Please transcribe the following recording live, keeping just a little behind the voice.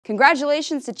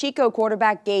Congratulations to Chico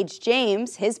quarterback Gage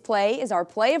James. His play is our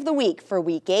play of the week for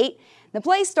Week 8. The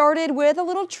play started with a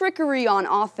little trickery on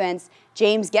offense.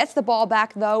 James gets the ball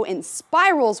back, though, and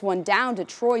spirals one down to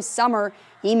Troy Summer.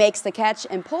 He makes the catch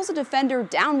and pulls a defender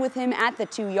down with him at the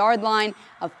 2-yard line.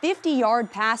 A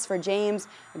 50-yard pass for James.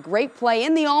 A great play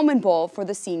in the Almond Bowl for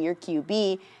the senior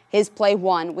QB. His play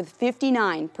won with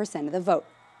 59% of the vote.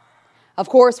 Of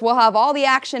course, we'll have all the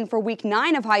action for Week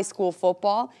 9 of high school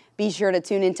football. Be sure to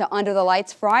tune into Under the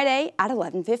Lights Friday at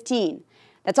 11:15.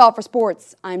 That's all for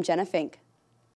sports. I'm Jenna Fink.